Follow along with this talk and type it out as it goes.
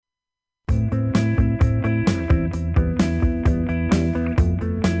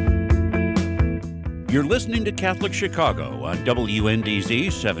You're listening to Catholic Chicago on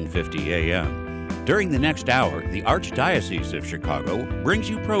WNDZ 750 AM. During the next hour, the Archdiocese of Chicago brings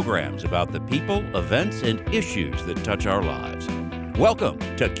you programs about the people, events, and issues that touch our lives. Welcome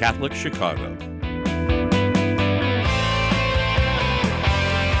to Catholic Chicago.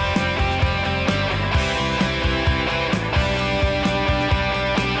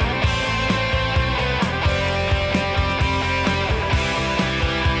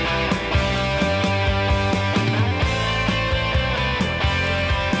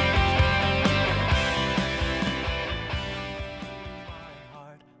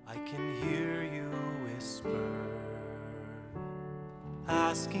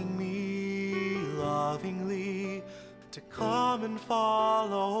 Asking me lovingly to come and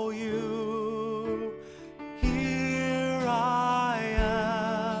follow you. Here I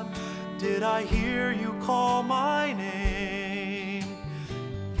am. Did I hear you call my name?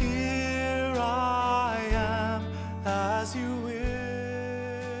 Here I am, as you wish.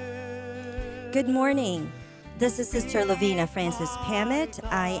 Good morning. This is Sister Lavina Francis Pamet.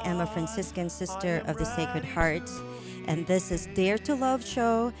 I am a Franciscan Sister of the Sacred Heart. And this is Dare to Love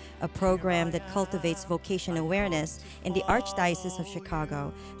Show, a program that cultivates vocation awareness in the Archdiocese of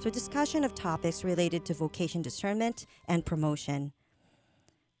Chicago through discussion of topics related to vocation discernment and promotion.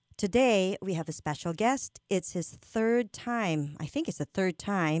 Today, we have a special guest. It's his third time, I think it's the third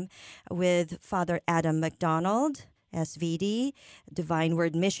time, with Father Adam McDonald, SVD, Divine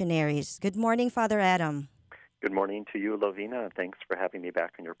Word Missionaries. Good morning, Father Adam. Good morning to you, Lovina. Thanks for having me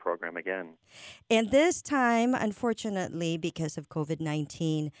back on your program again. And this time, unfortunately, because of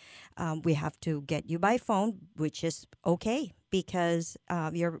COVID-19, we have to get you by phone, which is okay because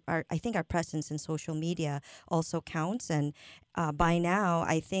I think our presence in social media also counts. And by now,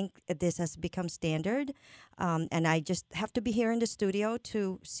 I think this has become standard. And I just have to be here in the studio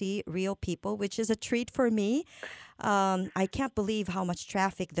to see real people, which is a treat for me. I can't believe how much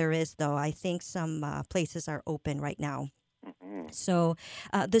traffic there is, though. I think some places are open right now. Mm-hmm. So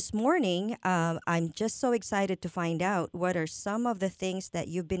this morning, I'm just so excited to find out what are some of the things that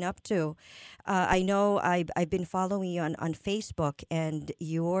you've been up to. I know I've been following you on Facebook, and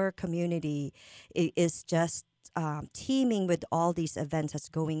your community is just teeming with all these events that's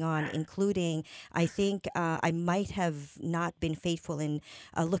going on, including, I think I might have not been faithful in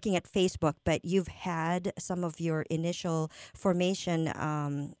looking at Facebook, but you've had some of your initial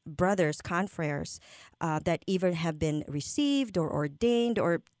formation brothers, confreres, that either have been received or ordained,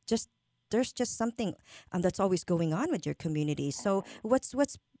 or just there's just something that's always going on with your community. So what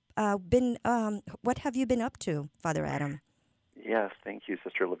have you been up to, Father Adam? Yes, thank you,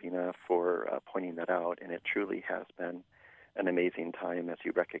 Sister Lavina, for pointing that out. And it truly has been an amazing time as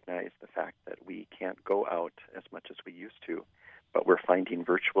you recognize the fact that we can't go out as much as we used to, but we're finding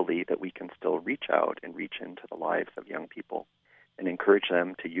virtually that we can still reach out and reach into the lives of young people and encourage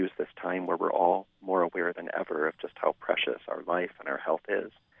them to use this time where we're all more aware than ever of just how precious our life and our health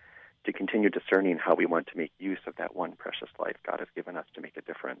is, to continue discerning how we want to make use of that one precious life God has given us to make a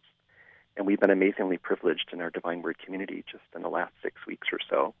difference. And we've been amazingly privileged in our Divine Word community just in the last 6 weeks or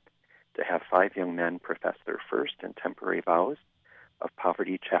so to have 5 young men profess their first and temporary vows of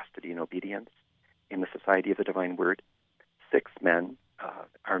poverty, chastity, and obedience in the Society of the Divine Word. 6 men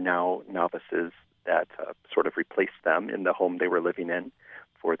are now novices that sort of replaced them in the home they were living in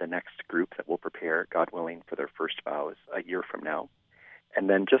for the next group that will prepare, God willing, for their first vows a year from now. And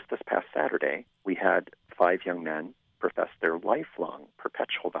then just this past Saturday, we had 5 young men profess their lifelong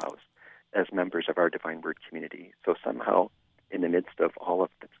perpetual vows as members of our Divine Word community. So somehow, in the midst of all of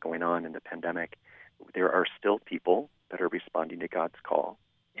that's going on in the pandemic, there are still people that are responding to God's call.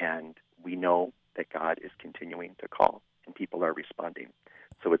 And we know that God is continuing to call, and people are responding.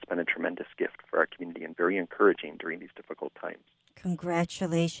 So it's been a tremendous gift for our community and very encouraging during these difficult times.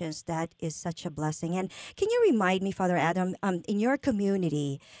 Congratulations. That is such a blessing. And can you remind me, Father Adam, in your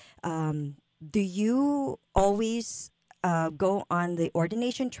community, do you always go on the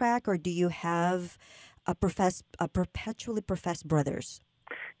ordination track, or do you have perpetually professed brothers?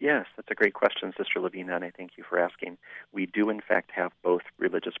 Yes, that's a great question, Sister Lavina, and I thank you for asking. We do, in fact, have both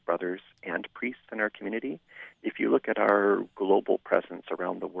religious brothers and priests in our community. If you look at our global presence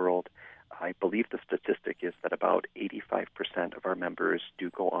around the world, I believe the statistic is that about 85% of our members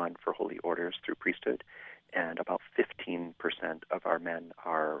do go on for holy orders through priesthood, and about 15% of our men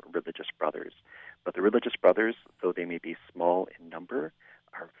are religious brothers. But the religious brothers, though they may be small in number,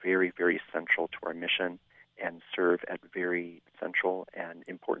 are very, very central to our mission and serve at very central and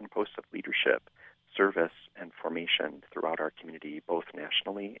important posts of leadership, service, and formation throughout our community, both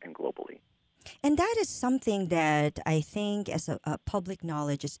nationally and globally. And that is something that I think, as a public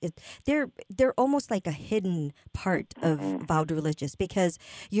knowledge, they're almost like a hidden part of Mm-hmm. vowed religious, because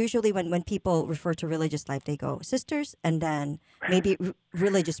usually when people refer to religious life, they go sisters and then maybe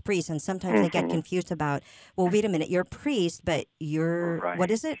religious priests, and sometimes they get Mm-hmm. confused about, well, wait a minute, you're a priest, but you're, what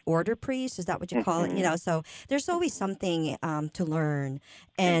Right. is it, order priest? Is that what you call it? Mm-hmm. So there's always something to learn.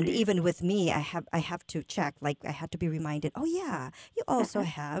 And Indeed. even with me, I have to check, like I had to be reminded, oh yeah, you also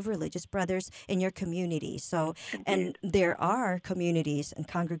Mm-hmm. have religious brothers in your community. So, and Indeed. there are communities and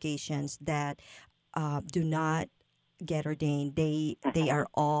congregations that do not get ordained. They Mm-hmm. are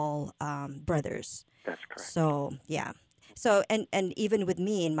all brothers. That's correct. So yeah. So and even with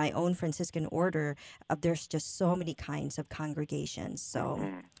me in my own Franciscan order, there's just so many kinds of congregations. So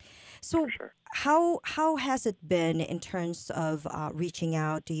Mm-hmm. For so sure. how has it been in terms of reaching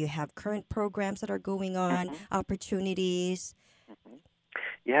out? Do you have current programs that are going on, Mm-hmm. opportunities? Mm-hmm.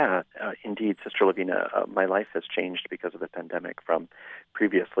 Yeah, indeed, Sister Lavina. My life has changed because of the pandemic from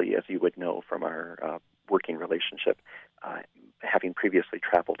previously, as you would know from our working relationship, uh, having previously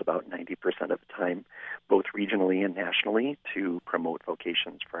traveled about 90% of the time, both regionally and nationally, to promote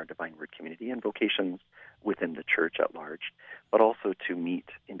vocations for our Divine Word community and vocations within the church at large, but also to meet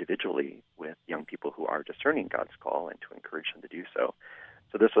individually with young people who are discerning God's call and to encourage them to do so.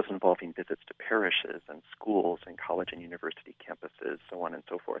 So this was involving visits to parishes and schools and college and university campuses, so on and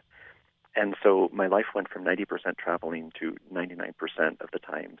so forth. And so my life went from 90% traveling to 99% of the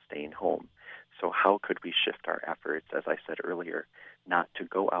time staying home. So how could we shift our efforts, as I said earlier, not to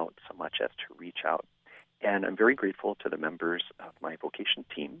go out so much as to reach out? And I'm very grateful to the members of my vocation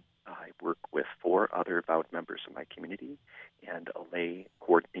team. I work with 4 other vowed members of my community and a lay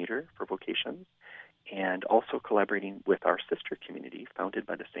coordinator for vocations, and also collaborating with our sister community founded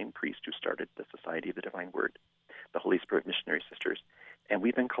by the same priest who started the Society of the Divine Word, the Holy Spirit Missionary Sisters. And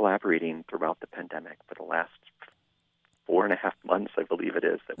we've been collaborating throughout the pandemic for the last 4.5 months, I believe it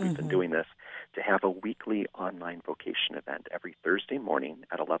is, that we've been Mm-hmm. doing this, to have a weekly online vocation event every Thursday morning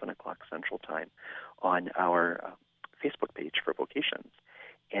at 11 o'clock Central Time on our Facebook page for vocations.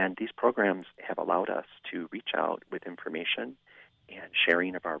 And these programs have allowed us to reach out with information and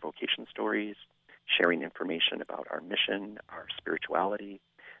sharing of our vocation stories, sharing information about our mission, our spirituality,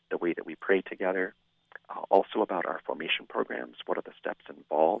 the way that we pray together, also about our formation programs, what are the steps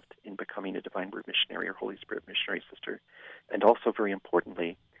involved in becoming a Divine Word missionary or Holy Spirit missionary sister, and also, very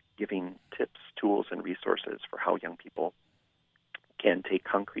importantly, giving tips, tools, and resources for how young people can take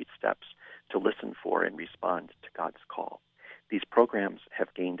concrete steps to listen for and respond to God's call. These programs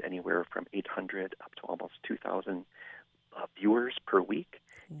have gained anywhere from 800 up to almost 2,000 viewers per week,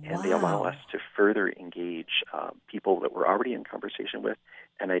 and they allow Wow. us to further engage people that we're already in conversation with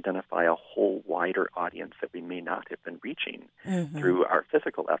and identify a whole wider audience that we may not have been reaching Mm-hmm. through our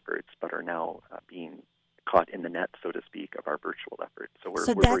physical efforts, but are now being caught in the net, so to speak, of our virtual efforts. So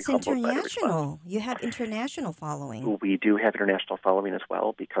So we're very that's humbled by the response. international. You have international following. We do have international following as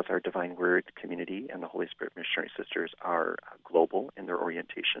well, because our Divine Word community and the Holy Spirit Missionary Sisters are global in their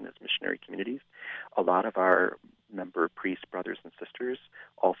orientation as missionary communities. A lot of our member priests, brothers, and sisters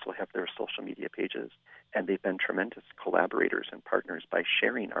also have their social media pages, and they've been tremendous collaborators and partners by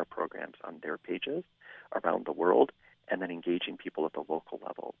sharing our programs on their pages around the world, and then engaging people at the local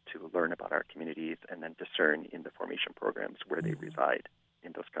level to learn about our communities and then discern in the formation programs where they reside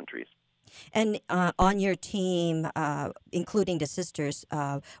in those countries. And on your team, including the sisters,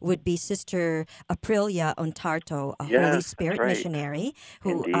 would be Sister Aprilia Ontarto, a Yes, Holy that's Spirit right. missionary.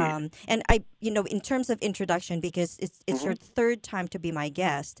 Who, Indeed. and I, in terms of introduction, because it's your third time to be my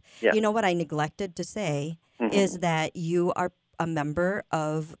guest. Yes. You know what I neglected to say is that you are a member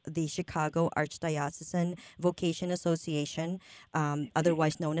of the Chicago Archdiocesan Vocation Association,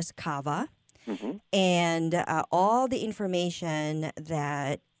 otherwise known as CAVA. Mm-hmm. And all the information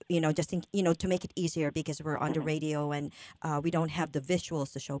that just to make it easier, because we're on the radio and we don't have the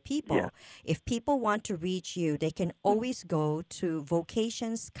visuals to show people. Yeah. If people want to reach you, they can always go to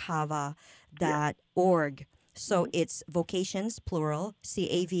vocationscava.org. So it's vocations, plural,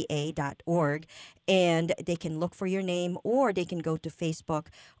 CAVA.org, and they can look for your name, or they can go to Facebook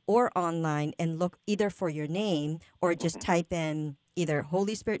or online and look either for your name, or just type in either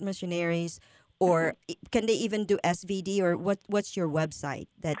Holy Spirit Missionaries, or can they even do SVD, or what's your website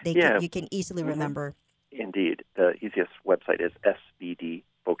that you can easily remember? Indeed. The easiest website is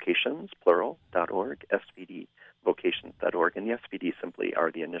svdvocations, plural.org, svdvocations.org. And the SVD simply are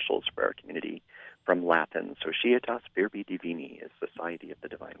the initials for our community from Latin. Societas Verbi Divini is Society of the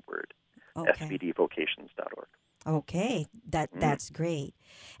Divine Word, Okay. svdvocations.org. Okay, that's great.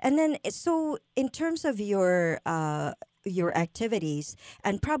 And then, so in terms of your your activities,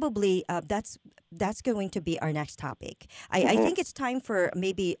 and probably that's going to be our next topic. I think it's time for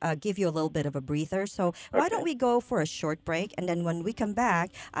maybe give you a little bit of a breather. So why don't we go for a short break, and then when we come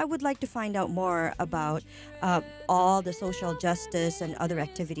back, I would like to find out more about all the social justice and other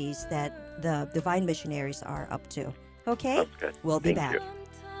activities that the Divine Missionaries are up to. Okay? Sounds good. We'll be Thank back. you.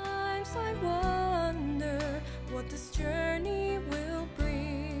 Sometimes I wonder what this journey will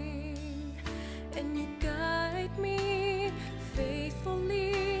bring, and you guide me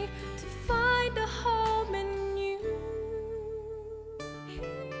faithfully to find a home in you.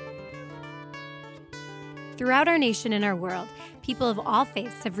 Throughout our nation and our world, people of all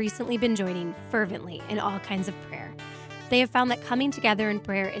faiths have recently been joining fervently in all kinds of prayer. They have found that coming together in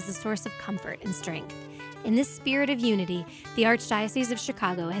prayer is a source of comfort and strength. In this spirit of unity, the Archdiocese of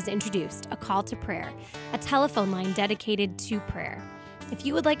Chicago has introduced a call to prayer, a telephone line dedicated to prayer. If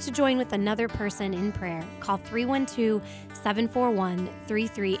you would like to join with another person in prayer, call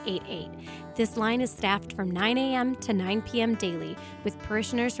 312-741-3388. This line is staffed from 9 a.m. to 9 p.m. daily with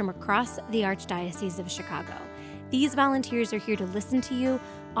parishioners from across the Archdiocese of Chicago. These volunteers are here to listen to you,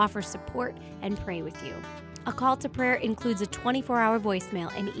 offer support, and pray with you. A call to prayer includes a 24-hour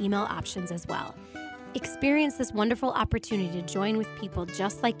voicemail and email options as well. Experience this wonderful opportunity to join with people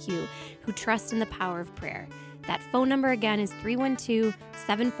just like you who trust in the power of prayer. That phone number again is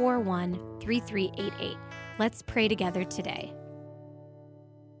 312-741-3388. Let's pray together today.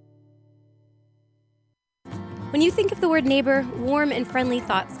 When you think of the word neighbor, warm and friendly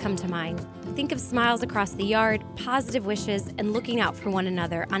thoughts come to mind. Think of smiles across the yard, positive wishes, and looking out for one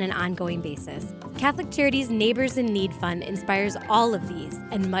another on an ongoing basis. Catholic Charities' Neighbors in Need Fund inspires all of these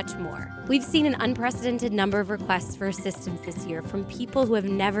and much more. We've seen an unprecedented number of requests for assistance this year from people who have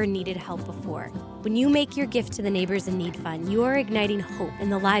never needed help before. When you make your gift to the Neighbors in Need Fund, you are igniting hope in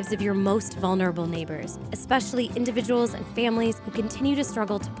the lives of your most vulnerable neighbors, especially individuals and families who continue to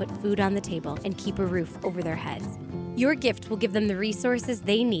struggle to put food on the table and keep a roof over their heads. Your gift will give them the resources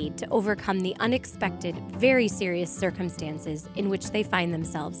they need to overcome the unexpected, very serious circumstances in which they find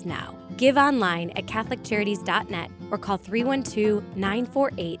themselves now. Give online at CatholicCharities.net or call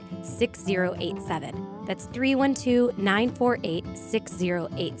 312-948-6087. That's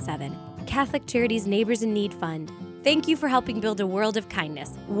 312-948-6087. Catholic Charities Neighbors in Need Fund. Thank you for helping build a world of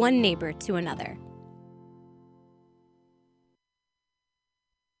kindness, one neighbor to another.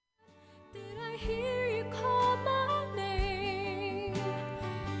 Did I hear you call my name?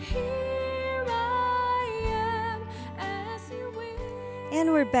 Here I am, as you will.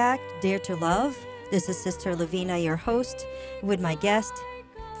 And we're back, Dare to Love. This is Sister Lavina, your host, with my guest,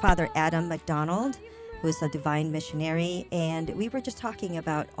 Father Adam McDonald, who is a divine missionary, and we were just talking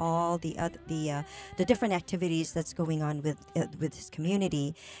about all the different activities that's going on with his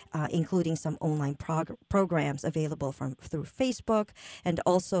community, including some online programs available through Facebook and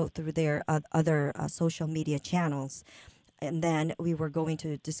also through their other social media channels. And then we were going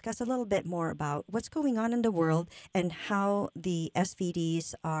to discuss a little bit more about what's going on in the world and how the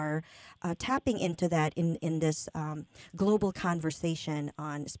SVDs are tapping into that in this global conversation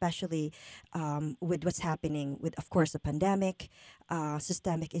on, especially with what's happening with, of course, the pandemic,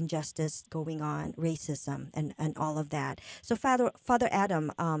 systemic injustice going on, racism, and all of that. So, Father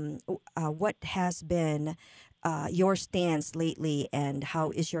Adam, what has been your stance lately, and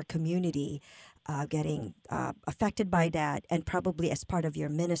how is your community getting affected by that, and probably as part of your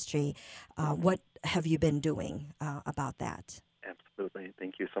ministry, what have you been doing about that? Absolutely.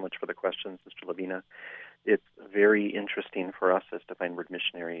 Thank you so much for the question, Sister Lavina. It's very interesting for us as Divine Word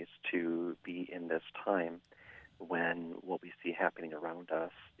missionaries to be in this time when what we see happening around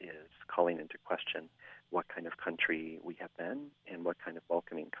us is calling into question what kind of country we have been and what kind of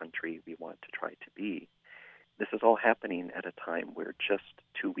welcoming country we want to try to be. This is all happening at a time where just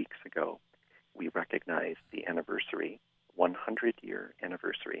 2 weeks ago, we recognized the anniversary, 100-year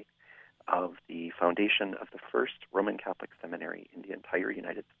anniversary, of the foundation of the first Roman Catholic seminary in the entire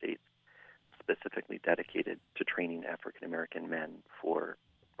United States, specifically dedicated to training African American men for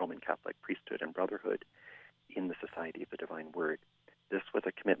Roman Catholic priesthood and brotherhood in the Society of the Divine Word. This was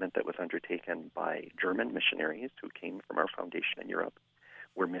a commitment that was undertaken by German missionaries who came from our foundation in Europe,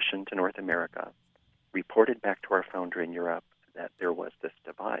 were missioned to North America, reported back to our founder in Europe that there was this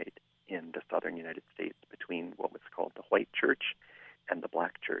divide in the southern United States between what was called the white church and the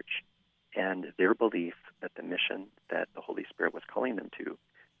black church. And their belief that the mission that the Holy Spirit was calling them to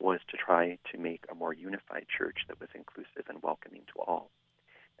was to try to make a more unified church that was inclusive and welcoming to all.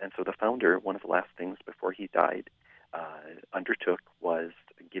 And so the founder, one of the last things before he died, undertook was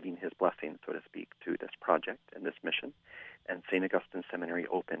giving his blessing, so to speak, to this project and this mission. And St. Augustine Seminary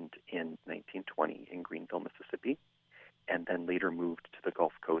opened in 1920 in Greenville, Mississippi. and then later moved to the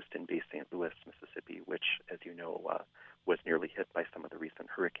Gulf Coast in Bay St. Louis, Mississippi, which, as you know, was nearly hit by some of the recent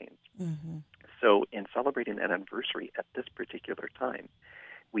hurricanes. Mm-hmm. So in celebrating that anniversary at this particular time,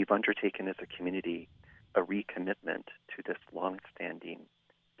 we've undertaken as a community a recommitment to this longstanding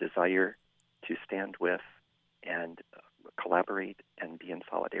desire to stand with and collaborate and be in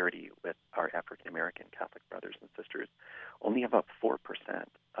solidarity with our African American Catholic brothers and sisters. Only about 4%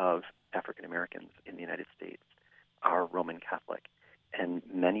 of African Americans in the United States are Roman Catholic, and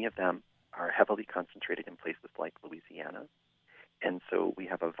many of them are heavily concentrated in places like Louisiana. And so we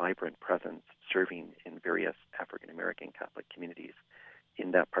have a vibrant presence serving in various African American Catholic communities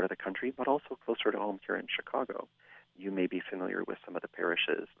in that part of the country, but also closer to home here in Chicago. You may be familiar with some of the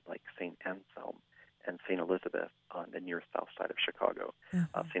parishes like St. Anselm and St. Elizabeth on the near south side of Chicago.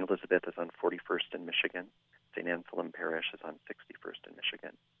 Mm-hmm. St. Elizabeth is on 41st in Michigan. St. Anselm Parish is on 61st in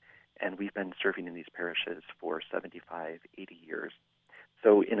Michigan. And we've been serving in these parishes for 75, 80 years.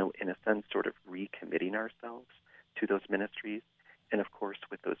 So in a sense, sort of recommitting ourselves to those ministries. And of course,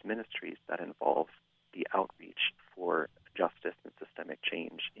 with those ministries, that involves the outreach for justice and systemic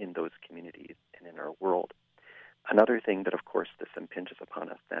change in those communities and in our world. Another thing that, of course, this impinges upon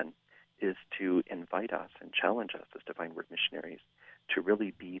us then is to invite us and challenge us as Divine Word missionaries to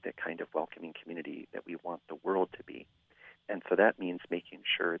really be the kind of welcoming community that we want the world to be. And so that means making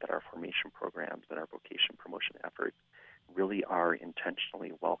sure that our formation programs and our vocation promotion efforts really are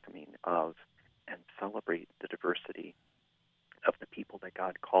intentionally welcoming of and celebrate the diversity of the people that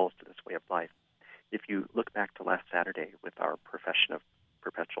God calls to this way of life. If you look back to last Saturday with our profession of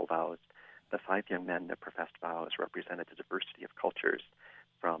perpetual vows, the 5 young men that professed vows represented the diversity of cultures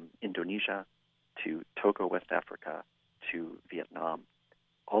from Indonesia to Togo, West Africa, to Vietnam.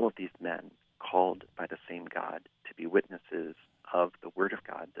 All of these men called by the same God to be witnesses of the Word of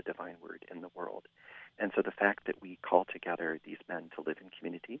God, the divine Word in the world. And so the fact that we call together these men to live in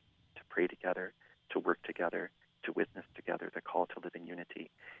community, to pray together, to work together, to witness together, the call to live in unity,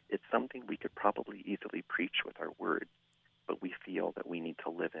 it's something we could probably easily preach with our words, but we feel that we need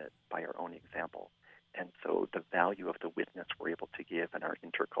to live it by our own example. And so the value of the witness we're able to give in our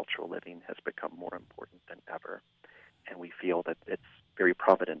intercultural living has become more important than ever. And we feel that it's very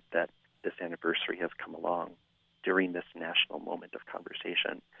provident that this anniversary has come along during this national moment of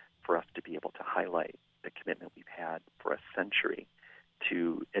conversation for us to be able to highlight the commitment we've had for a century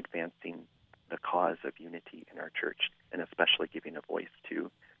to advancing the cause of unity in our church, and especially giving a voice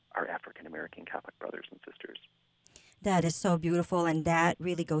to our African American Catholic brothers and sisters. That is so beautiful, and that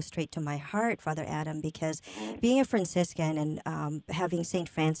really goes straight to my heart, Father Adam, because being a Franciscan and having St.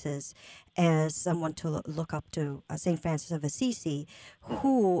 Francis as someone to look up to, St. Francis of Assisi,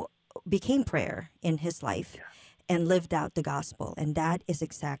 who became prayer in his life and lived out the gospel. And that is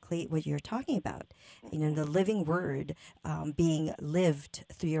exactly what you're talking about. You know, the living word being lived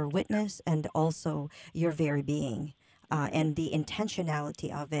through your witness and also your very being. And the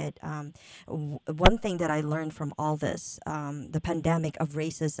intentionality of it. One thing that I learned from all this, the pandemic of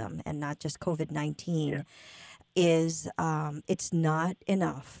racism and not just COVID-19, is it's not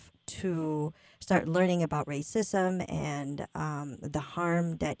enough to start learning about racism and the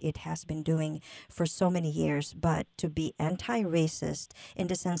harm that it has been doing for so many years, but to be anti-racist in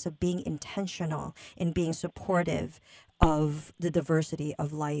the sense of being intentional in being supportive of the diversity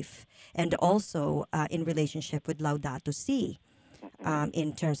of life, and also in relationship with Laudato Si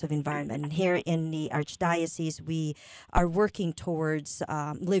in terms of environment. And here in the Archdiocese, we are working towards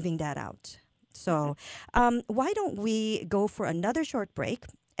living that out. So why don't we go for another short break?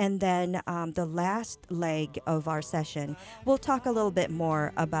 And then the last leg of our session, we'll talk a little bit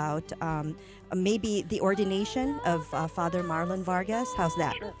more about maybe the ordination of Father Marlon Vargas. How's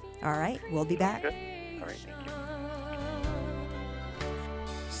that? Sure. All right, we'll be back. Good. All right, thank you.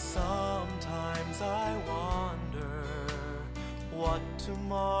 Sometimes I wonder what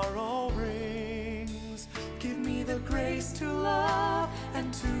tomorrow brings. Give me the grace to love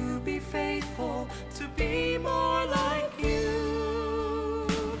and to be faithful, to be more like you.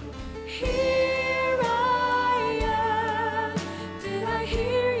 Here I am. Did I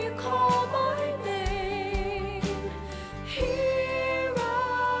hear you call my name? Here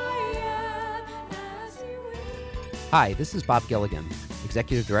I am as you will. Hi, this is Bob Gilligan,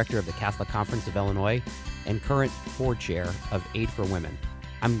 Executive Director of the Catholic Conference of Illinois and current Board Chair of Aid for Women.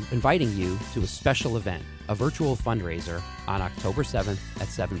 I'm inviting you to a special event, a virtual fundraiser on October 7th at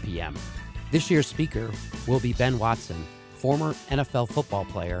 7 p.m. This year's speaker will be Ben Watson, former NFL football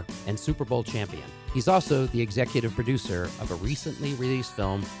player and Super Bowl champion. He's also the executive producer of a recently released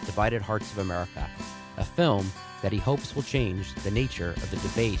film, Divided Hearts of America, a film that he hopes will change the nature of the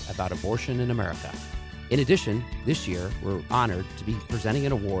debate about abortion in America. In addition, this year, we're honored to be presenting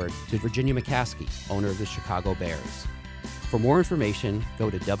an award to Virginia McCaskey, owner of the Chicago Bears. For more information, go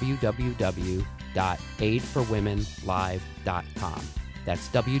to www.aidforwomenlive.com. That's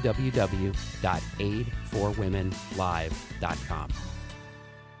www.aidforwomenlive.com.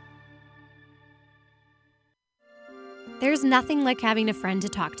 There's nothing like having a friend to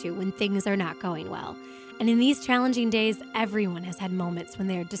talk to when things are not going well. And in these challenging days, everyone has had moments when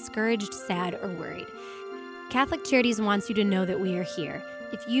they are discouraged, sad, or worried. Catholic Charities wants you to know that we are here.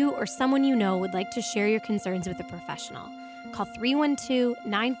 If you or someone you know would like to share your concerns with a professional, call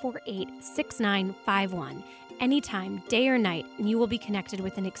 312-948-6951 anytime, day or night, and you will be connected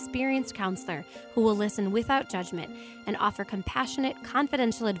with an experienced counselor who will listen without judgment and offer compassionate,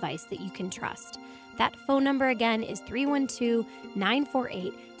 confidential advice that you can trust. That phone number again is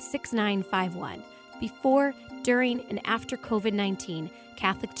 312-948-6951. Before, during, and after COVID-19,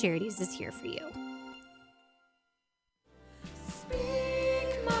 Catholic Charities is here for you.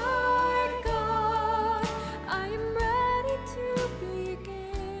 Speak, my God, I am ready to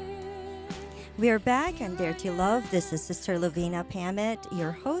begin. We are back on Dare to Love. This is Sister Lavina Pamet,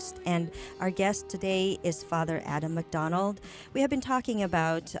 your host, and our guest today is Father Adam McDonald. We have been talking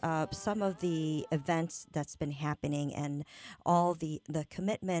about some of the events that's been happening and all the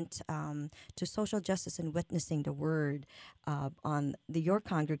commitment to social justice and witnessing the Word on your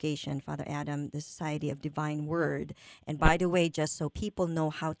congregation, Father Adam, the Society of Divine Word. And by the way, just so people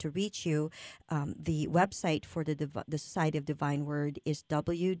know how to reach you, the website for the Society of Divine Word is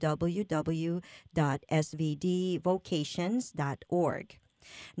www.svdvocations.org.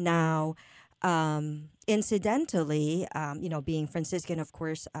 Now, incidentally, being Franciscan, of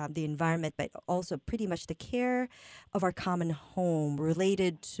course, the environment, but also pretty much the care of our common home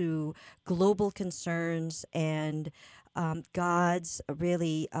related to global concerns and God's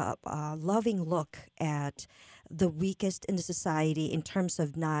really loving look at the weakest in the society in terms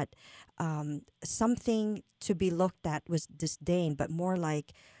of not something to be looked at with disdain, but more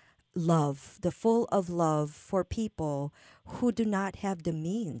like love, the full of love for people who do not have the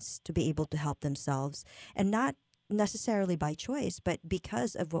means to be able to help themselves, and not necessarily by choice, but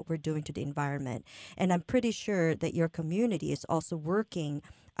because of what we're doing to the environment. And I'm pretty sure that your community is also working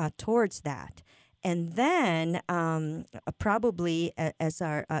towards that. And then probably as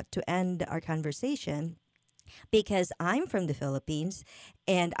our to end our conversation, because I'm from the Philippines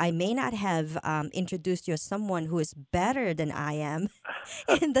and I may not have introduced you as someone who is better than I am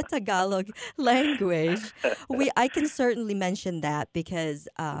in the Tagalog language, I can certainly mention that because,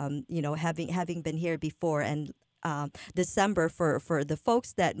 having been here before, and December for the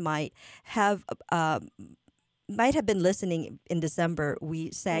folks that might have been listening in December,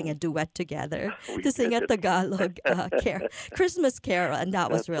 we sang a duet together to sing a Tagalog Christmas carol, and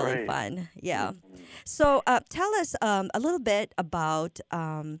that was really right. fun. Yeah. So tell us a little bit about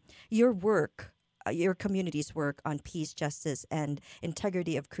your work, your community's work on peace, justice, and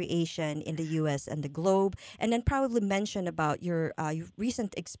integrity of creation in the U.S. and the globe, and then probably mention about your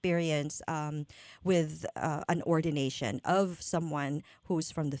recent experience with an ordination of someone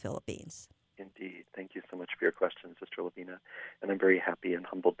who's from the Philippines. Indeed. Thank you so much for your question, Sister Lavina. And I'm very happy and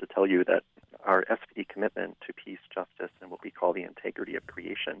humbled to tell you that our SVD commitment to peace, justice, and what we call the integrity of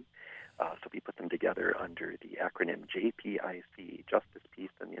creation, so we put them together under the acronym JPIC, Justice,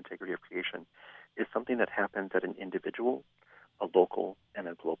 Peace, and the Integrity of Creation, is something that happens at an individual, a local, and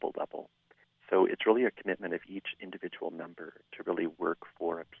a global level. So it's really a commitment of each individual member to really work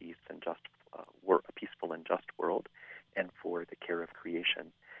for a peace and just, a peaceful and just world, and for the care of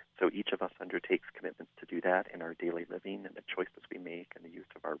creation. So each of us undertakes commitments to do that in our daily living and the choices we make and the use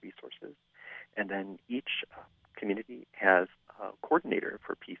of our resources. And then each community has a coordinator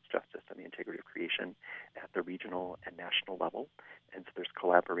for peace, justice, and the integrity of creation at the regional and national level. And so there's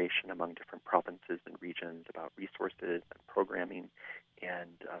collaboration among different provinces and regions about resources and programming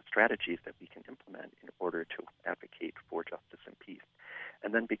and strategies that we can implement in order to advocate for justice and peace.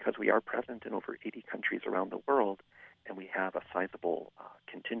 And then because we are present in over 80 countries around the world, and we have a sizable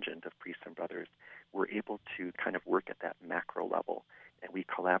contingent of priests and brothers, we're able to kind of work at that macro level. And we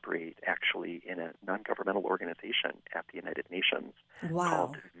collaborate actually in a non-governmental organization at the United Nations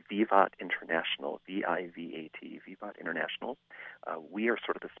called Vivat International, V-I-V-A-T, Vivat International. We are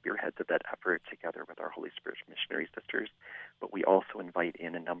sort of the spearheads of that effort together with our Holy Spirit missionary sisters, but we also invite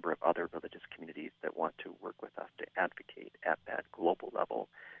in a number of other religious communities that want to work with us to advocate at that global level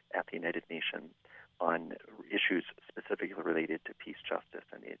at the United Nations on issues specifically related to peace, justice,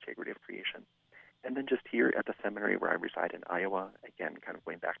 and the integrity of creation. And then just here at the seminary where I reside in Iowa, again, kind of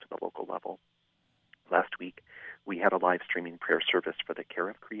going back to the local level, last week we had a live streaming prayer service for the care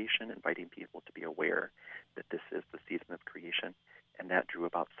of creation, inviting people to be aware that this is the season of creation, and that drew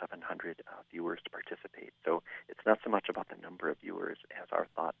about 700 viewers to participate. So it's not so much about the number of viewers as our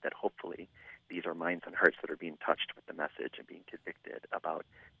thought that hopefully these are minds and hearts that are being touched with the message and being convicted about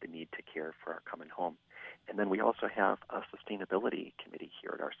the need to care for our coming home. And then we also have a sustainability committee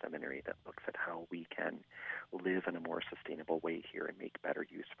here at our seminary that looks at how we can live in a more sustainable way here and make better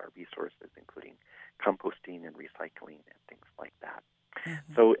use of our resources, including composting and recycling and things like that.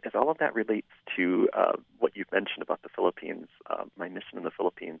 Mm-hmm. So as all of that relates to what you've mentioned about the Philippines, my mission in the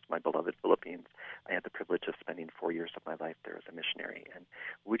Philippines, my beloved Philippines, I had the privilege of spending 4 years of my life there as a missionary. And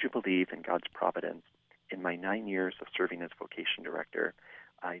would you believe in God's providence, in my 9 years of serving as vocation director,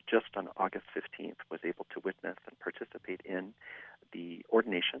 I just on August 15th was able to witness and participate in the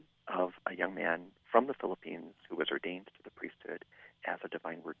ordination of a young man from the Philippines who was ordained to the priesthood as a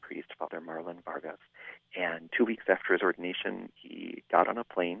Divine Word priest, Father Marlon Vargas. And 2 weeks after his ordination, he got on a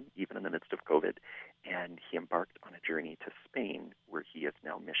plane, even in the midst of COVID, and he embarked on a journey to Spain, where he is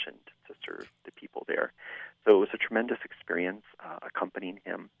now missioned to serve the people there. So it was a tremendous experience accompanying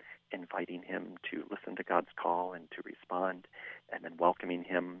him, inviting him to listen to God's call and to respond, and then welcoming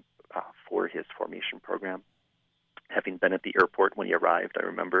him for his formation program. Having been at the airport when he arrived, I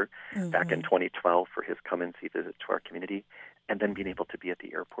remember back in 2012 for his come-and-see visit to our community, and then being able to be at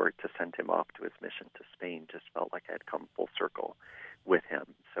the airport to send him off to his mission to Spain just felt like I had come full circle with him.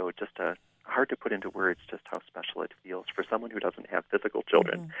 So just hard to put into words just how special it feels for someone who doesn't have physical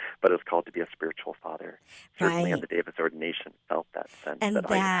children, but is called to be a spiritual father. Certainly on the day of his ordination, felt that sense And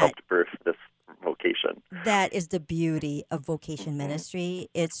that I helped birth this vocation. That is the beauty of vocation ministry.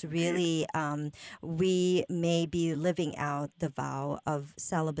 It's really, we may be living out the vow of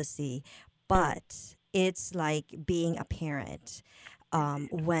celibacy, but it's like being a parent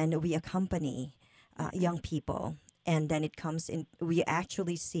when we accompany young people. And then it comes in, we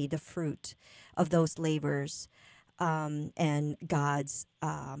actually see the fruit of those labors and God's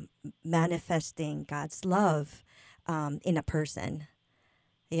manifesting God's love in a person,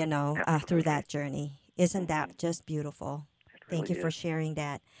 through that journey. Isn't that just beautiful? Thank you for sharing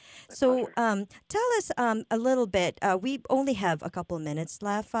that. So tell us a little bit. We only have a couple minutes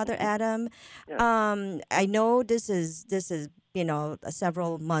left, Father Adam. I know this is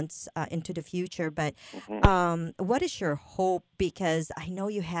several months into the future, but what is your hope? Because I know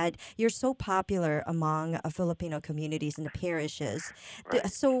you're so popular among Filipino communities and the parishes. Right.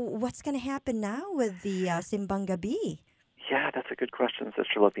 So what's going to happen now with the Simbang Gabi? Yeah, that's a good question,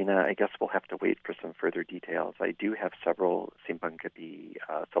 Sister Lavina. I guess we'll have to wait for some further details. I do have several Simbang Gabi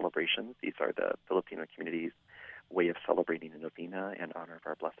celebrations. These are the Filipino community's way of celebrating a novena in honor of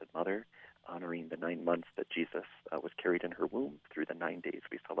our Blessed Mother, honoring the 9 months that Jesus was carried in her womb. Through the 9 days,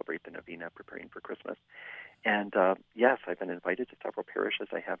 we celebrate the novena, preparing for Christmas. And yes, I've been invited to several parishes.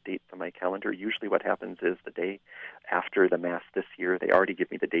 I have dates on my calendar. Usually what happens is the day after the Mass this year, they already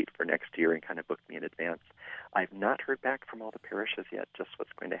give me the date for next year and kind of book me in advance. I've not heard back from all the parishes yet, just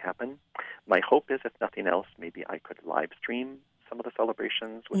what's going to happen. My hope is, if nothing else, maybe I could live stream some of the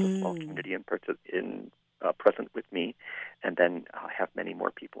celebrations with a small community present with me, and then have many more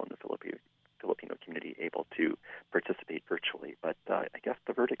people in the Filipino community able to participate virtually. But I guess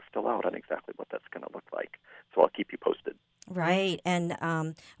the verdict's still out on exactly what that's going to look like. So I'll keep you posted. Right, and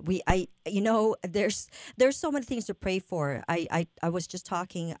there's so many things to pray for. I was just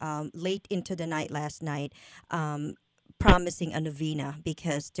talking late into the night last night, promising a novena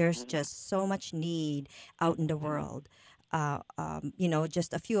because there's just so much need out in the world.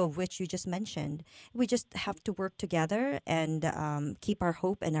 Just a few of which you just mentioned. We just have to work together and keep our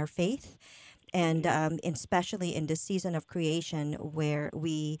hope and our faith. And especially in this season of creation where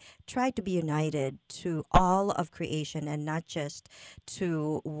we try to be united to all of creation and not just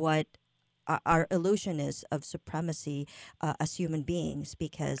to what our illusion is of supremacy as human beings,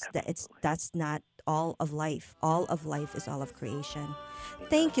 because that's not all of life. All of life is all of creation.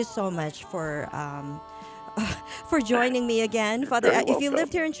 Thank you so much for joining me again, Father. If you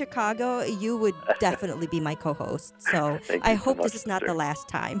lived here in Chicago, you would definitely be my co-host. So I hope this is not the last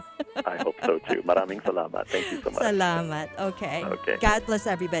time. I hope so too. Maraming salamat. Thank you so much. Salamat. Okay. God bless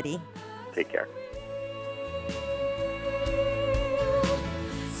everybody. Take care.